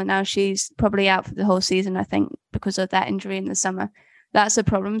McGill, and now she's probably out for the whole season, I think, because of that injury in the summer. That's a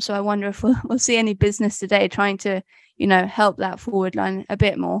problem. So I wonder if we'll see any business today trying to, help that forward line a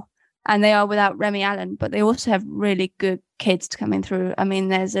bit more. And they are without Remy Allen, but they also have really good kids coming through. I mean,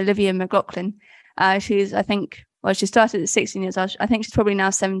 there's Olivia McLaughlin. She's, I think, she started at 16 years old. I think she's probably now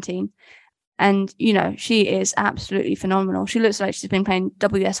 17. And, she is absolutely phenomenal. She looks like she's been playing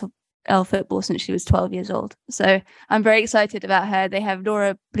WSL football since she was 12 years old. So I'm very excited about her. They have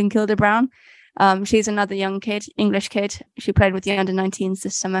Laura Blinkilde Brown. She's another young kid, English kid. She played with the under-19s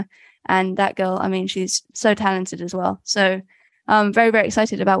this summer. And that girl, I mean, she's so talented as well. So I'm very, very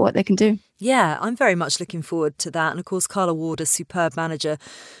excited about what they can do. Yeah, I'm very much looking forward to that. And of course, Carla Ward, a superb manager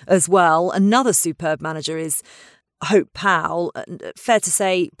as well. Another superb manager is Hope Powell. Fair to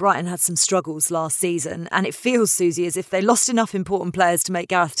say, Brighton had some struggles last season, and it feels, Susie, as if they lost enough important players to make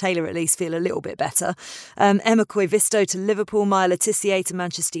Gareth Taylor at least feel a little bit better. Emma Coy-Visto to Liverpool, Maya Le Tissier to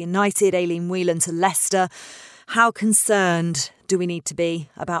Manchester United, Aileen Whelan to Leicester. How concerned do we need to be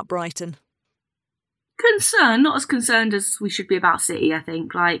about Brighton? Concerned, not as concerned as we should be about City, I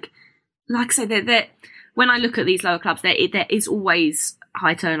think. Like I say, they're when I look at these lower clubs, there is always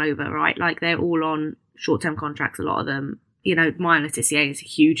high turnover, right? Like they're all on short-term contracts, a lot of them. You know, Maya Le Tissier is a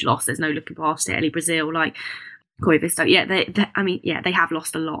huge loss. There's no looking past it. Ellie Brazil, like Coy-Visto, they have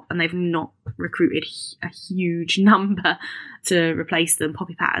lost a lot, and they've not recruited a huge number to replace them.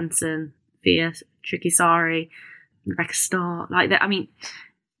 Poppy Pattinson, Fia Trikisari, Rebecca Starr,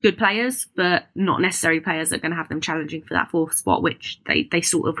 good players, but not necessarily players that are going to have them challenging for that fourth spot, which they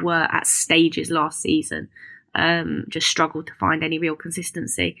sort of were at stages last season. Just struggled to find any real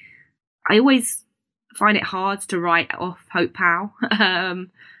consistency. I always find it hard to write off Hope Powell.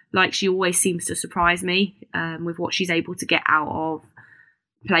 She always seems to surprise me with what she's able to get out of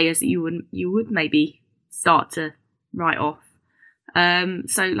players that you would maybe start to write off. I'm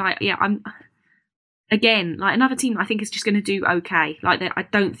again, another team I think is just going to do okay. I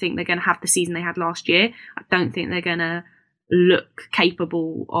don't think they're going to have the season they had last year. I don't think they're going to look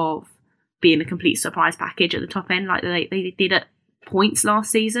capable of being a complete surprise package at the top end like they did at points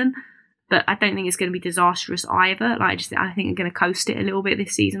last season. But I don't think it's going to be disastrous either. I think they're going to coast it a little bit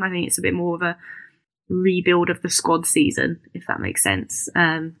this season. I think it's a bit more of a rebuild of the squad season, if that makes sense,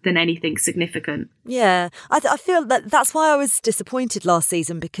 than anything significant. Yeah, I feel that's why I was disappointed last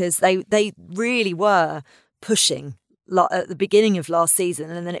season, because they really were pushing at the beginning of last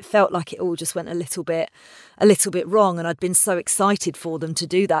season, and then it felt like it all just went a little bit wrong. And I'd been so excited for them to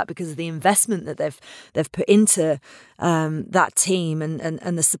do that because of the investment that they've put into that team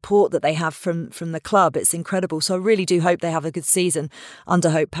and the support that they have from the club. It's incredible. So I really do hope they have a good season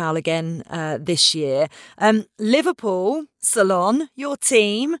under Hope Powell again this year. Liverpool, Ceylon, your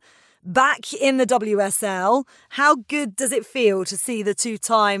team, back in the WSL. How good does it feel to see the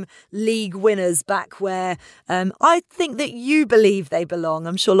two-time league winners back where I think that you believe they belong?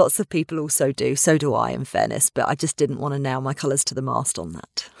 I'm sure lots of people also do. So do I, in fairness. But I just didn't want to nail my colours to the mast on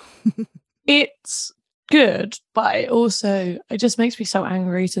that. It's good, but it just makes me so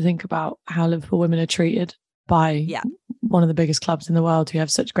angry to think about how Liverpool women are treated by one of the biggest clubs in the world who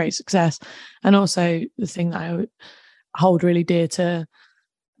have such great success. And also the thing that I hold really dear to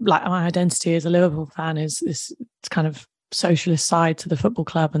my identity as a Liverpool fan is this kind of socialist side to the football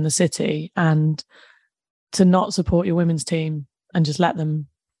club and the city, and to not support your women's team and just let them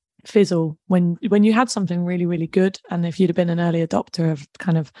fizzle when you had something really, really good. And if you'd have been an early adopter of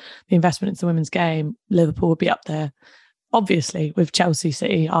kind of the investment into the women's game, Liverpool would be up there, obviously, with Chelsea,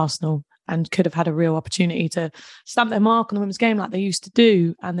 City, Arsenal, and could have had a real opportunity to stamp their mark on the women's game like they used to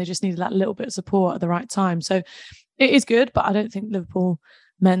do. And they just needed that little bit of support at the right time. So it is good, but I don't think Liverpool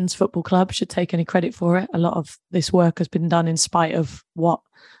Men's Football Club should take any credit for it. A lot of this work has been done in spite of what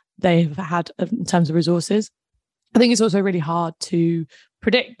they've had in terms of resources. I think it's also really hard to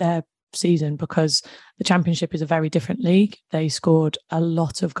predict their season because the Championship is a very different league. They scored a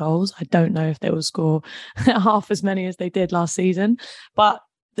lot of goals. I don't know if they will score half as many as they did last season, but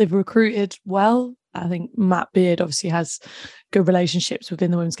they've recruited well. I think Matt Beard obviously has good relationships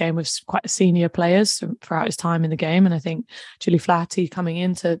within the women's game with quite senior players throughout his time in the game. And I think Julie Flaherty coming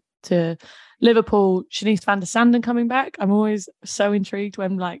into Liverpool, Shanice van der Sanden coming back. I'm always so intrigued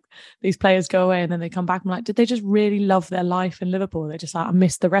when these players go away and then they come back. I'm like, did they just really love their life in Liverpool? They're just like, I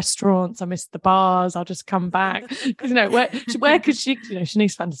miss the restaurants, I miss the bars, I'll just come back. Because where could she?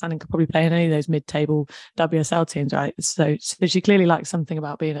 Shanice van der Sanden could probably play in any of those mid-table WSL teams, right? So she clearly likes something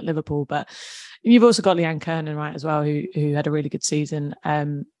about being at Liverpool. But you've also got Leanne Kernan, right, as well, who had a really good season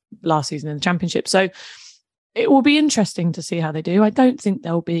last season in the Championship. So it will be interesting to see how they do. I don't think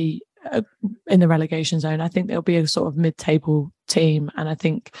they'll be in the relegation zone. I think they'll be a sort of mid-table team, and I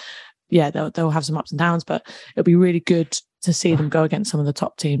think they'll have some ups and downs, but it'll be really good to see them go against some of the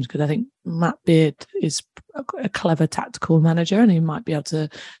top teams, because I think Matt Beard is a clever tactical manager, and he might be able to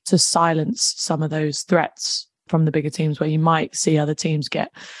silence some of those threats from the bigger teams where you might see other teams get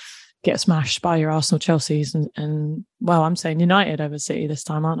smashed by your Arsenal, Chelsea's, and I'm saying United over City this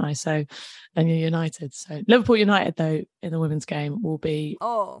time, aren't I? So, and you're United. So Liverpool United, though, in the women's game will be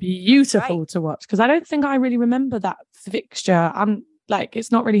beautiful to watch, because I don't think I really remember that fixture.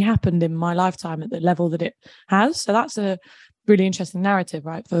 It's not really happened in my lifetime at the level that it has. So that's a really interesting narrative,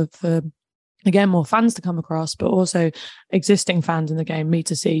 right? For again, more fans to come across, but also existing fans in the game. Me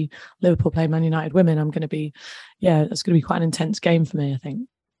to see Liverpool play Man United women, that's going to be quite an intense game for me, I think.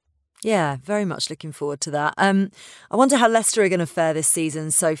 Yeah, very much looking forward to that. I wonder how Leicester are going to fare this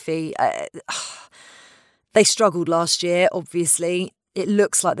season, Sophie. They struggled last year, obviously. It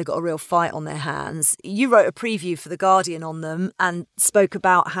looks like they've got a real fight on their hands. You wrote a preview for The Guardian on them and spoke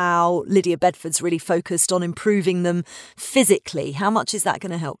about how Lydia Bedford's really focused on improving them physically. How much is that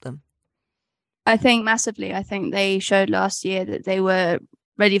going to help them? I think massively. I think they showed last year that they were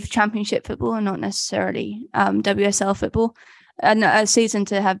ready for Championship football and not necessarily WSL football. And a season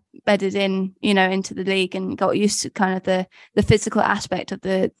to have bedded in, into the league and got used to kind of the physical aspect of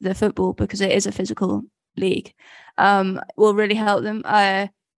the football, because it is a physical league, will really help them. I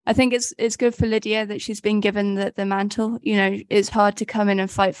think it's good for Lydia that she's been given the mantle. It's hard to come in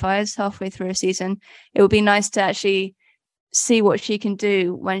and fight fires halfway through a season. It would be nice to actually see what she can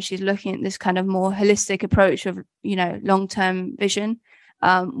do when she's looking at this kind of more holistic approach of, long-term vision.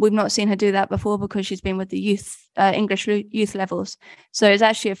 We've not seen her do that before because she's been with the youth, English youth levels. So it's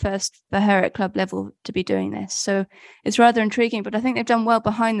actually a first for her at club level to be doing this. So it's rather intriguing, but I think they've done well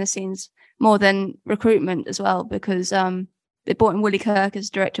behind the scenes more than recruitment as well, because they brought in Willie Kirk as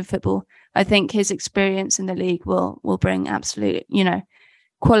director of football. I think his experience in the league will bring absolute,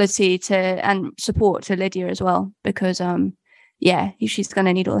 quality to and support to Lydia as well, because she's going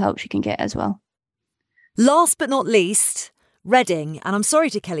to need all the help she can get as well. Last but not least, Reading. And I'm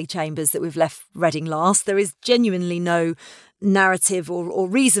sorry to Kelly Chambers that we've left Reading last. There is genuinely no narrative or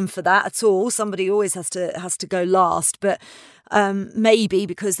reason for that at all. Somebody always has to go last, but maybe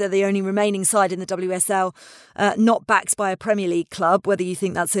because they're the only remaining side in the WSL, not backed by a Premier League club. Whether you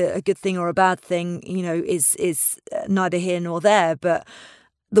think that's a good thing or a bad thing, is neither here nor there. But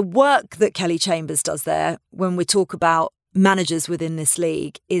the work that Kelly Chambers does there, when we talk about managers within this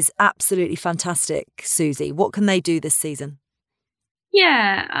league, is absolutely fantastic. Susie, what can they do this season?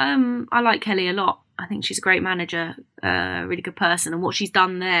 Yeah, I like Kelly a lot. I think she's a great manager, a really good person, and what she's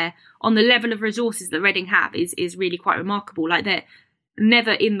done there on the level of resources that Reading have is really quite remarkable. Like, they're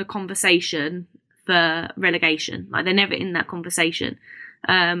never in the conversation for relegation. Like, they're never in that conversation.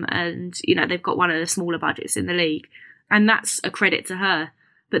 And, they've got one of the smaller budgets in the league, and that's a credit to her.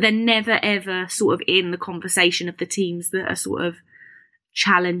 But they're never, ever sort of in the conversation of the teams that are sort of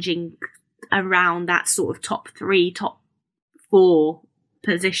challenging around that sort of top 3, top 4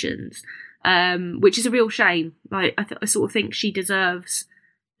 positions, which is a real shame. Like, I sort of think she deserves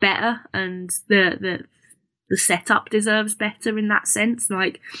better, and the setup deserves better in that sense.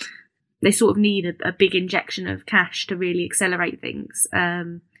 Like, they sort of need a big injection of cash to really accelerate things.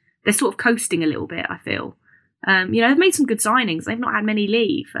 They're sort of coasting a little bit, I feel. They've made some good signings. They've not had many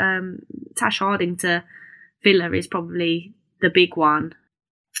leave. Tash Harding to Villa is probably the big one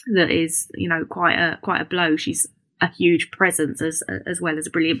that is, quite a blow. She's a huge presence as well as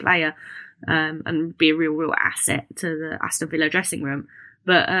a brilliant player, and be a real asset to the Aston Villa dressing room.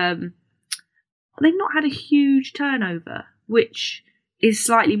 But they've not had a huge turnover, which is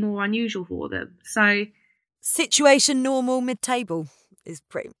slightly more unusual for them. So situation normal, mid-table is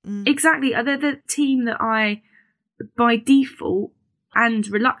pretty... Exactly. They're the team that I, by default and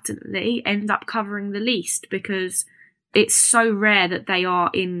reluctantly, end up covering the least, because it's so rare that they are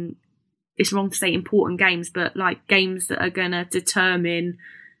in... It's wrong to say important games, but like games that are going to determine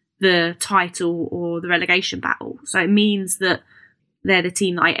the title or the relegation battle. So it means that they're the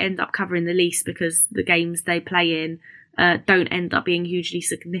team that I end up covering the least, because the games they play in don't end up being hugely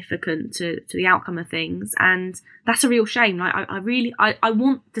significant to the outcome of things. And that's a real shame. Like, I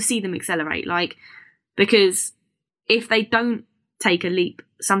want to see them accelerate, like, because if they don't take a leap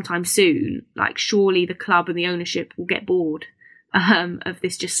sometime soon, like, surely the club and the ownership will get bored of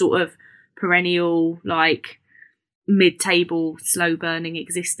this just sort of perennial, like, mid-table, slow-burning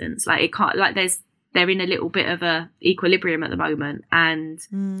existence. Like, it can't, like, they're in a little bit of a equilibrium at the moment, and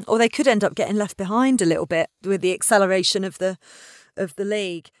or they could end up getting left behind a little bit with the acceleration of the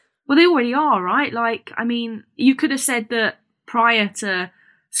league. Well, they already are, right? Like, I mean, you could have said that prior to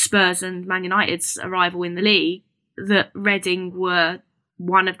Spurs and Man United's arrival in the league, that Reading were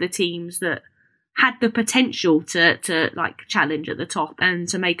one of the teams that had the potential to like challenge at the top and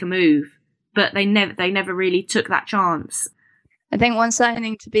to make a move, but they never really took that chance. I think one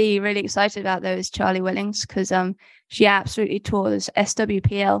signing to be really excited about, though, is Charlie Willings, because she absolutely tore this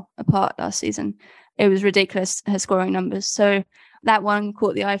SWPL apart last season. It was ridiculous, her scoring numbers. So that one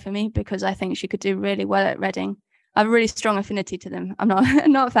caught the eye for me, because I think she could do really well at Reading. I have a really strong affinity to them. I'm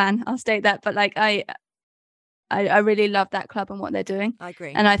not a fan, I'll state that, but like I really love that club and what they're doing. I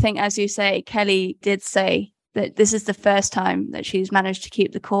agree. And I think, as you say, Kelly did say that this is the first time that she's managed to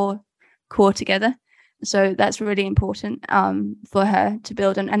keep the core together. So that's really important for her to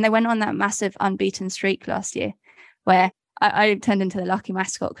build on. And they went on that massive unbeaten streak last year where I turned into the lucky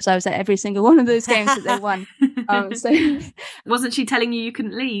mascot because I was at every single one of those games that they won. So wasn't she telling you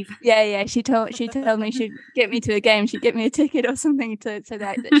couldn't leave? Yeah. She told me she'd get me to a game. She'd get me a ticket or something so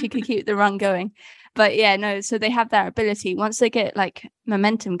that she could keep the run going. But yeah, no. So they have that ability. Once they get like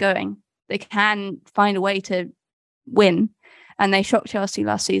momentum going, they can find a way to win. And they shocked Chelsea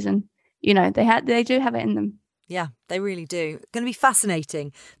last season. You know, they do have it in them. Yeah, they really do. Going to be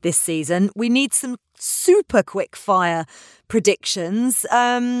fascinating this season. We need some super quick fire predictions.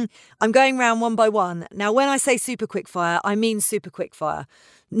 I'm going round one by one. Now, when I say super quick fire, I mean super quick fire.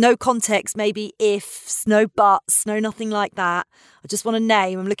 No context, maybe ifs, no buts, no nothing like that. I just want a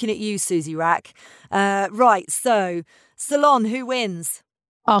name. I'm looking at you, Susie Wrack. Right, so Ceylon, who wins?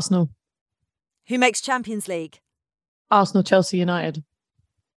 Arsenal. Who makes Champions League? Arsenal, Chelsea, United.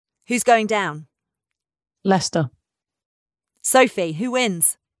 Who's going down? Leicester. Sophie, who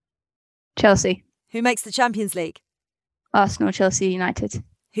wins? Chelsea. Who makes the Champions League? Arsenal, Chelsea, United.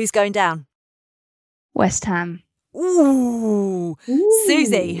 Who's going down? West Ham. Ooh.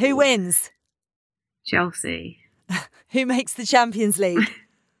 Susie, who wins? Chelsea. Who makes the Champions League?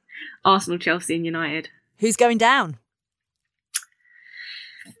 Arsenal, Chelsea and United. Who's going down?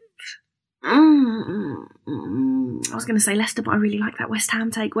 I was going to say Leicester, but I really like that West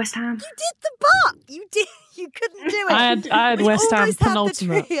Ham take. West Ham. You did the butt. You did. You couldn't do it. I had West Ham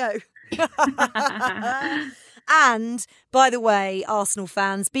penultimate. And, by the way, Arsenal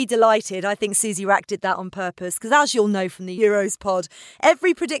fans, be delighted. I think Susie Wrack did that on purpose because, as you'll know from the Euros pod,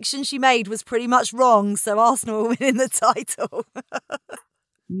 every prediction she made was pretty much wrong, so Arsenal were winning the title.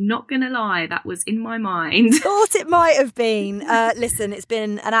 Not going to lie, that was in my mind. Thought it might have been. Listen, it's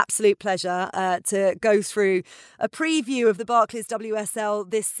been an absolute pleasure to go through a preview of the Barclays WSL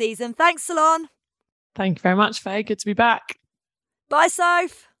this season. Thanks, Ceylon. Thank you very much, Faye. Good to be back. Bye,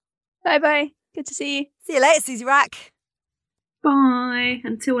 Soph. Bye-bye. Good to see you. See you later, Susie Wrack. Bye.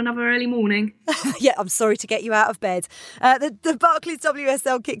 Until another early morning. Yeah, I'm sorry to get you out of bed. The Barclays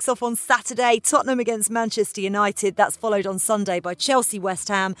WSL kicks off on Saturday. Tottenham against Manchester United. That's followed on Sunday by Chelsea, West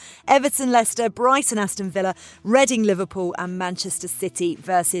Ham, Everton, Leicester, Brighton, Aston Villa, Reading, Liverpool and Manchester City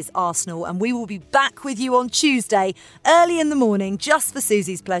versus Arsenal. And we will be back with you on Tuesday, early in the morning, just for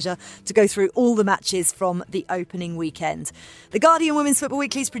Susie's pleasure, to go through all the matches from the opening weekend. The Guardian Women's Football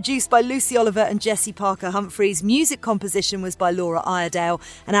Weekly is produced by Lucy Oliver and Jessie Parker Humphreys. Music composition was by Laura Iredale,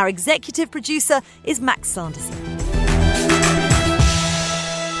 and our executive producer is Max Sanderson.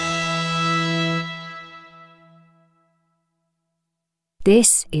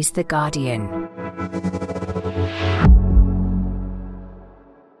 This is The Guardian.